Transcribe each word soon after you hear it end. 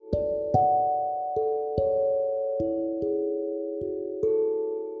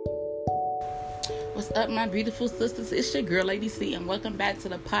up, my beautiful sisters? It's your girl, Lady C, and welcome back to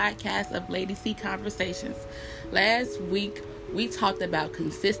the podcast of Lady C Conversations. Last week, we talked about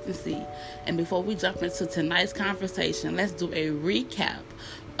consistency, and before we jump into tonight's conversation, let's do a recap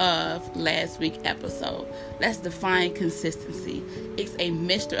of last week's episode. Let's define consistency. It's a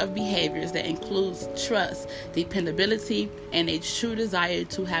mixture of behaviors that includes trust, dependability, and a true desire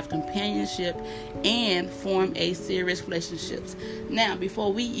to have companionship and form a serious relationships. Now,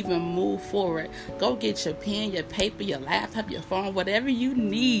 before we even move forward, go get your pen, your paper, your laptop, your phone, whatever you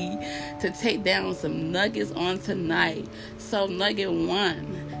need to take down some nuggets on tonight. So, nugget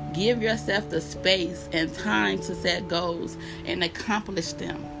 1. Give yourself the space and time to set goals and accomplish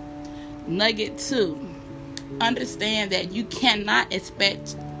them. Nugget 2. Understand that you cannot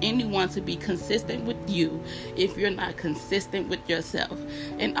expect anyone to be consistent with you if you're not consistent with yourself.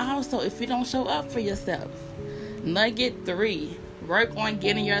 And also if you don't show up for yourself. Nugget 3. Work on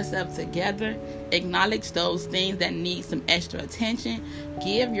getting yourself together. Acknowledge those things that need some extra attention.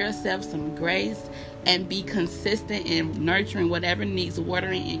 Give yourself some grace. And be consistent in nurturing whatever needs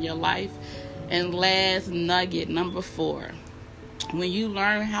watering in your life. And last nugget, number 4. When you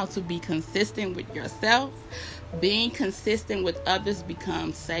learn how to be consistent with yourself, being consistent with others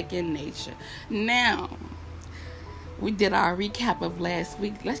becomes second nature. Now, we did our recap of last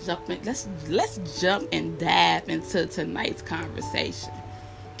week. Let's jump and dive into tonight's conversation.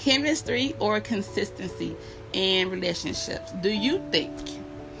 Chemistry or consistency in relationships? Do you think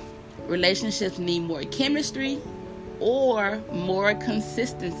relationships need more chemistry or more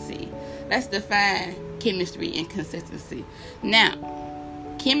consistency? Let's define chemistry and consistency.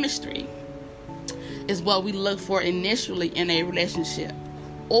 Now, chemistry is what we look for initially in a relationship,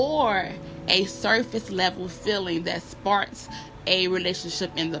 or a surface level feeling that sparks a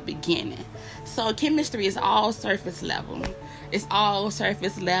relationship in the beginning. So chemistry is all surface level. It's all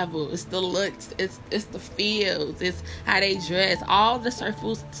surface level. It's the looks. It's the feels. It's how they dress. All the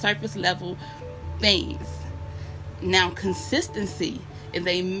surface level things. Now, consistency is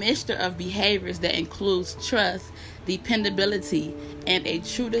a mixture of behaviors that includes trust, dependability, and a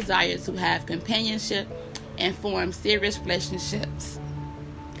true desire to have companionship and form serious relationships.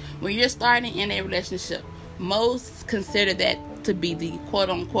 When you're starting in a relationship, most consider that to be the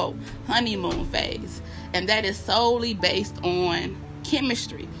quote-unquote honeymoon phase. And that is solely based on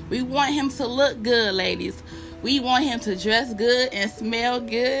chemistry. We want him to look good, ladies. We want him to dress good and smell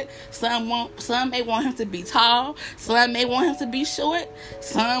good. Some may want him to be tall. Some may want him to be short.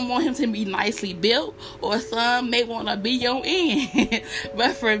 Some want him to be nicely built. Or some may want to be your end.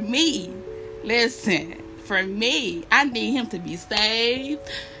 But for me, I need him to be saved.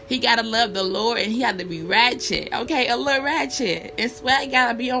 He gotta love the Lord, and he had to be ratchet. Okay, a little ratchet. And swag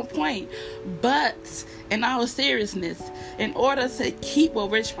gotta be on point. But in all seriousness, in order to keep what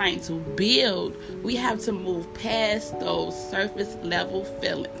we're trying to build, we have to move past those surface level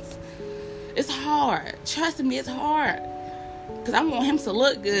feelings. It's hard. Trust me, it's hard. Because I want him to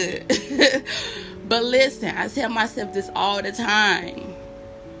look good. But listen, I tell myself this all the time.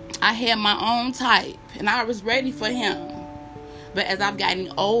 I had my own type, and I was ready for him. But as I've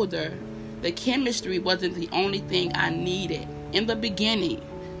gotten older, the chemistry wasn't the only thing I needed. In the beginning,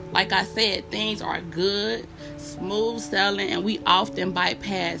 like I said, things are good, smooth sailing, and we often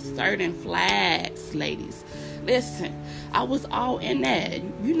bypass certain flags, ladies. Listen, I was all in that.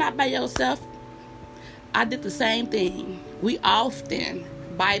 You're not by yourself. I did the same thing. We often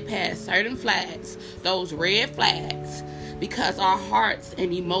bypass certain flags, those red flags, because our hearts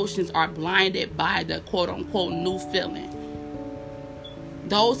and emotions are blinded by the quote-unquote new feeling.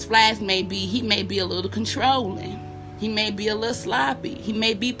 Those flags may be, he may be a little controlling. He may be a little sloppy. He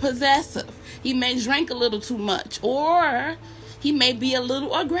may be possessive. He may drink a little too much. Or he may be a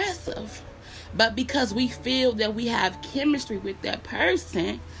little aggressive. But because we feel that we have chemistry with that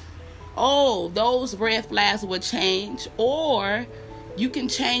person, those red flags will change. Or you can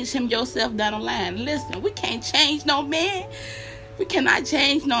change him yourself down the line. Listen, we can't change no man. We cannot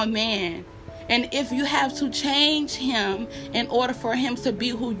change no man. And if you have to change him in order for him to be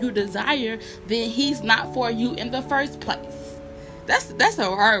who you desire, then he's not for you in the first place. That's a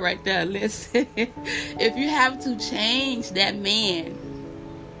word right there. Listen, if you have to change that man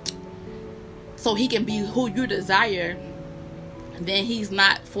so he can be who you desire, then he's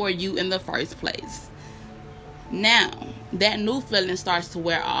not for you in the first place. Now, that new feeling starts to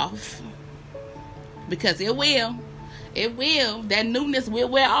wear off, because it will. It will. That newness will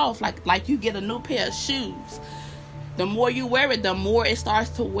wear off. Like you get a new pair of shoes. The more you wear it, the more it starts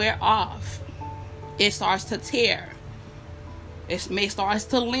to wear off. It starts to tear. It starts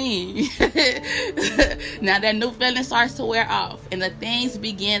to lean. Now that new feeling starts to wear off, and the things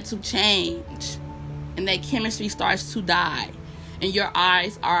begin to change. and that chemistry starts to die. And your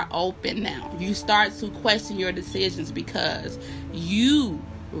eyes are open now. You start to question your decisions because you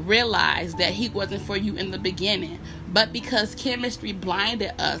realize that he wasn't for you in the beginning. But because chemistry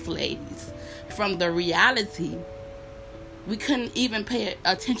blinded us, ladies, from the reality, we couldn't even pay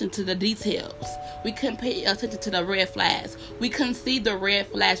attention to the details. We couldn't pay attention to the red flags. We couldn't see the red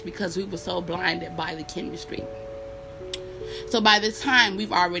flags because we were so blinded by the chemistry. So by this time,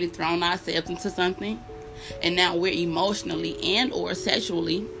 we've already thrown ourselves into something. And now we're emotionally and or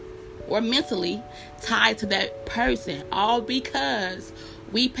sexually or mentally tied to that person. All because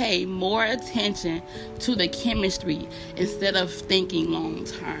we pay more attention to the chemistry instead of thinking long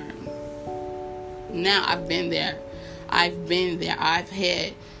term. Now I've been there. I've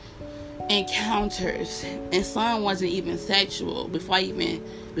had encounters, and some wasn't even sexual before I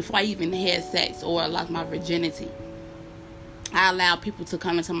even had sex or lost my virginity. I allowed people to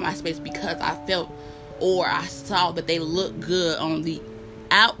come into my space because I felt or I saw that they looked good on the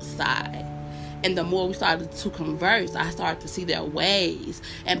outside. And the more we started to converse, I started to see their ways.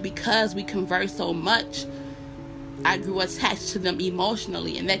 And because we conversed so much, I grew attached to them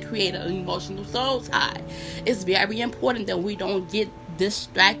emotionally, and that created an emotional soul tie. It's very important that we don't get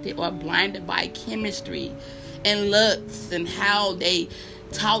distracted or blinded by chemistry and looks and how they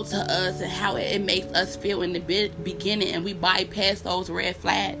talk to us and how it makes us feel in the beginning, and we bypass those red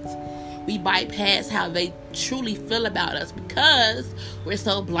flags. We bypass how they truly feel about us because we're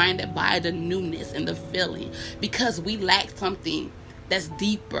so blinded by the newness and the feeling, because we lack something that's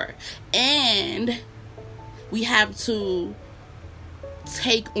deeper, and we have to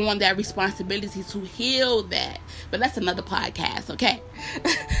take on that responsibility to heal that. But that's another podcast, okay?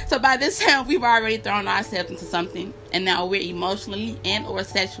 So by this time, we've already thrown ourselves into something, and now we're emotionally and or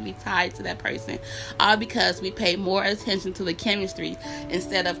sexually tied to that person, all because we pay more attention to the chemistry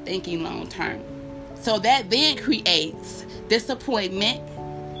instead of thinking long term. So that then creates disappointment,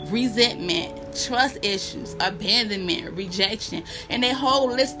 resentment, trust issues, abandonment, rejection, and a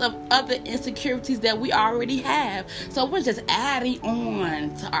whole list of other insecurities that we already have. So we're just adding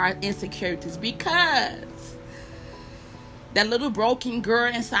on to our insecurities because that little broken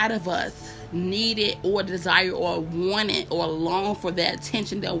girl inside of us needed or desired or wanted or longed for that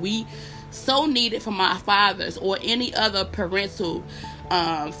attention that we so needed from our fathers or any other parental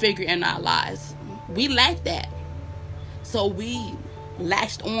figure in our lives. We lacked that. So we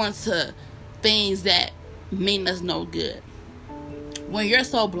latched on to things that mean us no good. When you're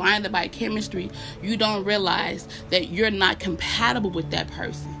so blinded by chemistry, you don't realize that you're not compatible with that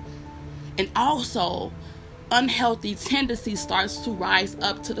person. And also, unhealthy tendency starts to rise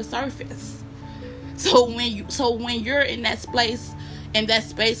up to the surface. So when you're in that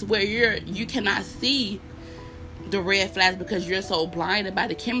space where you cannot see the red flags because you're so blinded by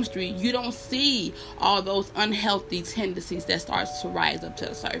the chemistry, you don't see all those unhealthy tendencies that starts to rise up to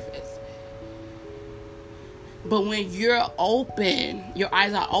the surface. But when you're open, your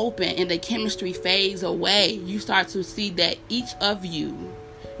eyes are open and the chemistry fades away, you start to see that each of you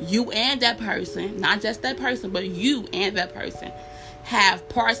and that person, not just that person, but you and that person, have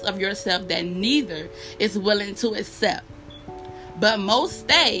parts of yourself that neither is willing to accept. But most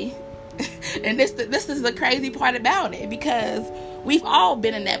stay, and this is the crazy part about it, because we've all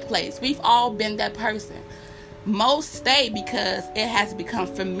been in that place. We've all been that person. Most stay because it has become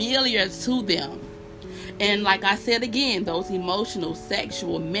familiar to them. And like I said again, those emotional,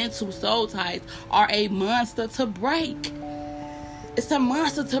 sexual, mental soul ties are a monster to break. It's a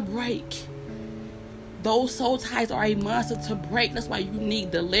monster to break. Those soul ties are a monster to break. That's why you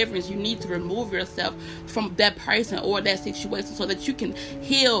need deliverance. You need to remove yourself from that person or that situation so that you can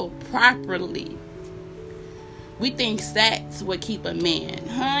heal properly. We think sex will keep a man.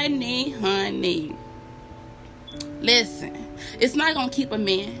 Honey. Listen, it's not going to keep a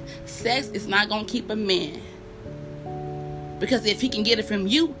man. Sex is not going to keep a man. Because if he can get it from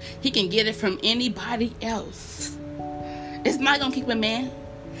you, he can get it from anybody else. It's not going to keep a man.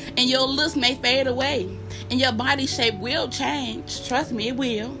 And your looks may fade away. And your body shape will change. Trust me, it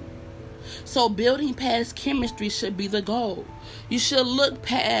will. So building past chemistry should be the goal. You should look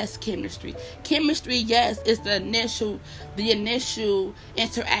past chemistry. Chemistry, yes, is the initial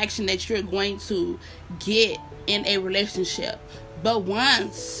interaction that you're going to get in a relationship. But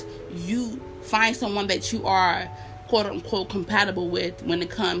once you find someone that you are quote unquote compatible with when it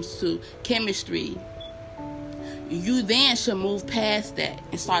comes to chemistry, you then should move past that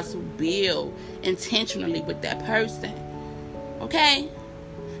and start to build intentionally with that person. Okay?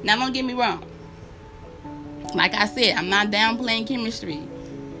 Now don't get me wrong. Like I said, I'm not downplaying chemistry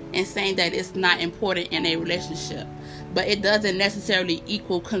and saying that it's not important in a relationship. But it doesn't necessarily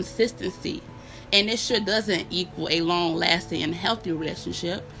equal consistency And it sure doesn't equal a long-lasting and healthy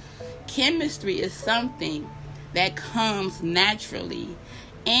relationship. Chemistry is something that comes naturally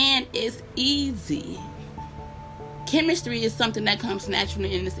and it's easy. Chemistry is something that comes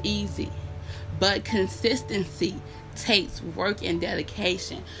naturally and it's easy. But consistency takes work and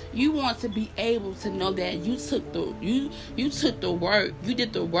dedication. You want to be able to know that you took the work, you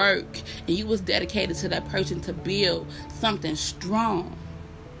did the work, and you was dedicated to that person to build something strong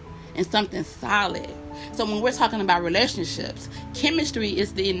and something solid. So when we're talking about relationships, chemistry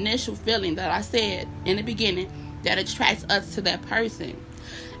is the initial feeling that I said in the beginning that attracts us to that person.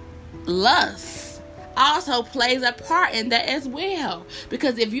 Lust also plays a part in that as well,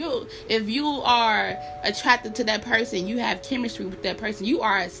 because if you are attracted to that person, you have chemistry with that person, you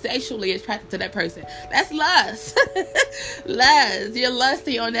are sexually attracted to that person. That's lust. Lust. You're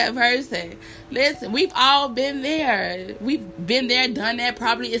lusty on that person. Listen, we've all been there. We've been there, done that,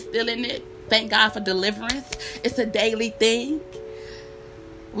 probably is still in it. Thank God for deliverance. It's a daily thing.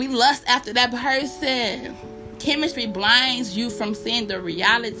 We lust after that person. Chemistry blinds you from seeing the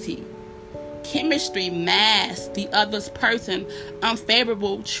reality. Chemistry masks the other person's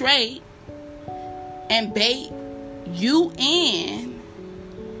unfavorable trait and bait you in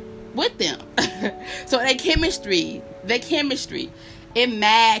with them. So that chemistry, it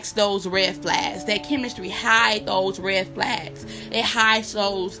masks those red flags. That chemistry hides those red flags. It hides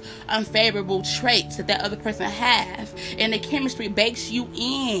those unfavorable traits that other person has. And the chemistry bakes you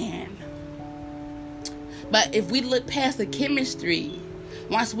in. But if we look past the chemistry,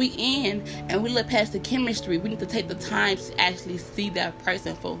 once we in and we look past the chemistry, we need to take the time to actually see that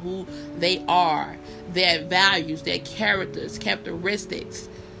person for who they are, their values, their characteristics,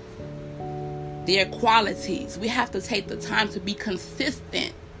 their qualities. We have to take the time to be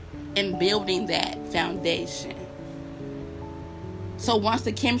consistent in building that foundation. So once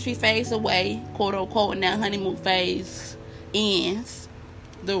the chemistry fades away, quote unquote, and that honeymoon phase ends,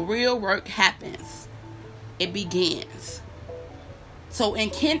 the real work happens. It begins. So when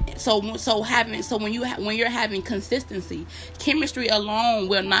you're having consistency, chemistry alone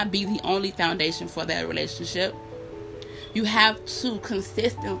will not be the only foundation for that relationship. You have to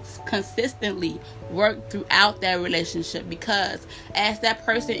consistently work throughout that relationship, because as that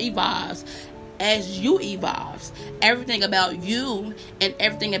person evolves, as you evolve, everything about you and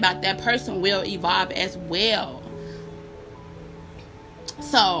everything about that person will evolve as well.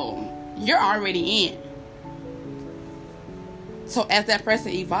 So you're already in. So as that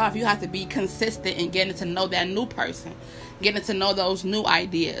person evolves, you have to be consistent in getting to know that new person, getting to know those new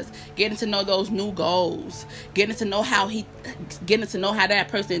ideas, getting to know those new goals, getting to know how that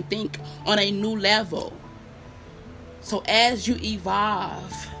person think on a new level. So as you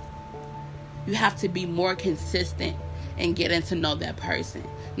evolve, you have to be more consistent in getting to know that person.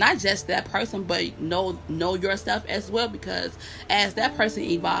 Not just that person, but know yourself as well, because as that person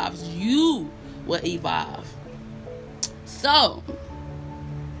evolves, you will evolve. So,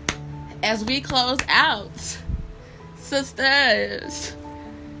 as we close out, sisters,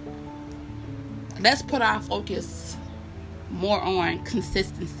 let's put our focus more on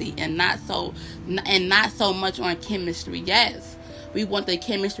consistency and not so much on chemistry. Yes, we want the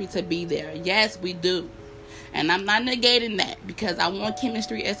chemistry to be there. Yes, we do. And I'm not negating that, because I want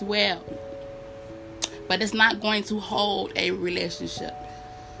chemistry as well. But it's not going to hold a relationship.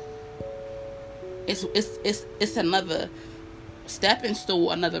 It's another stepping stool,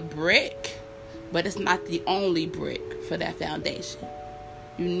 another brick, but it's not the only brick for that foundation.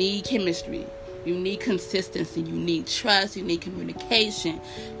 You need chemistry, you need consistency, you need trust, you need communication,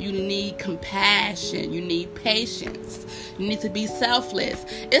 you need compassion, you need patience, you need to be selfless.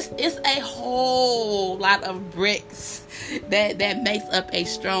 It's a whole lot of bricks that makes up a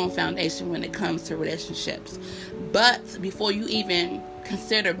strong foundation when it comes to relationships. But before you even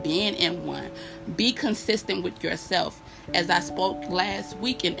consider being in one, be consistent with yourself. As I spoke last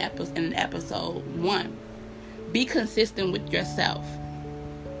week in episode 1, be consistent with yourself.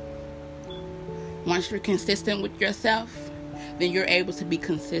 Once you're consistent with yourself, then you're able to be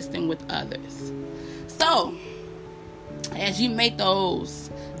consistent with others. So, as you make those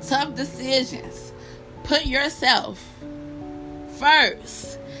tough decisions, put yourself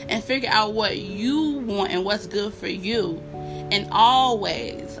first and figure out what you want and what's good for you. And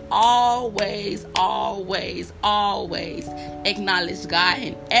always acknowledge God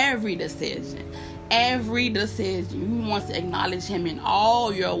in every decision. Every decision, you want to acknowledge Him in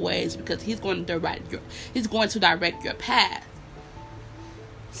all your ways, because He's going to direct your path.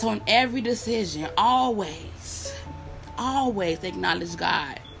 So in every decision, always acknowledge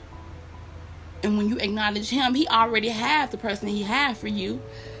God. And when you acknowledge Him, He already has the person He has for you.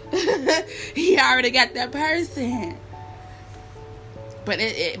 He already got that person. But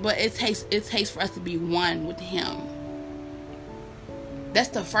it takes for us to be one with him. That's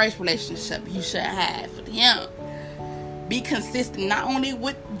the first relationship you should have with him. Be consistent, not only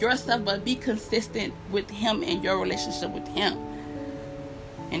with yourself, but be consistent with him and your relationship with him.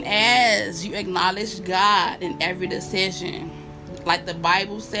 And as you acknowledge God in every decision, like the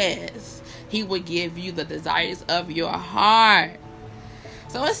Bible says, he will give you the desires of your heart.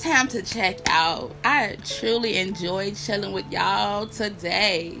 So it's time to check out. I truly enjoyed chilling with y'all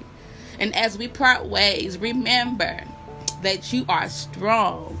today. And as we part ways, remember that you are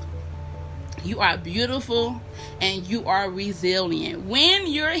strong, you are beautiful, and you are resilient. When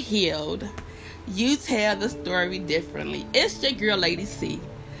you're healed, you tell the story differently. It's your girl, Lady C.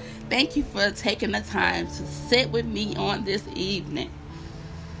 Thank you for taking the time to sit with me on this evening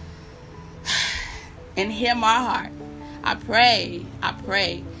and hear my heart. I pray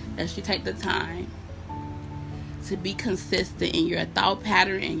that you take the time to be consistent in your thought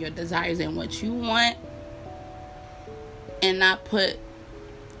pattern and your desires and what you want, and not put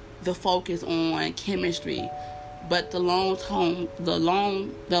the focus on chemistry, but the long term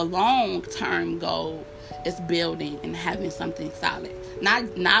goal is building and having something solid.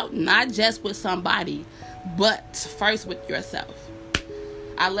 Not just with somebody, but first with yourself.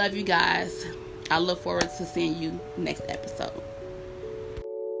 I love you guys. I look forward to seeing you next episode.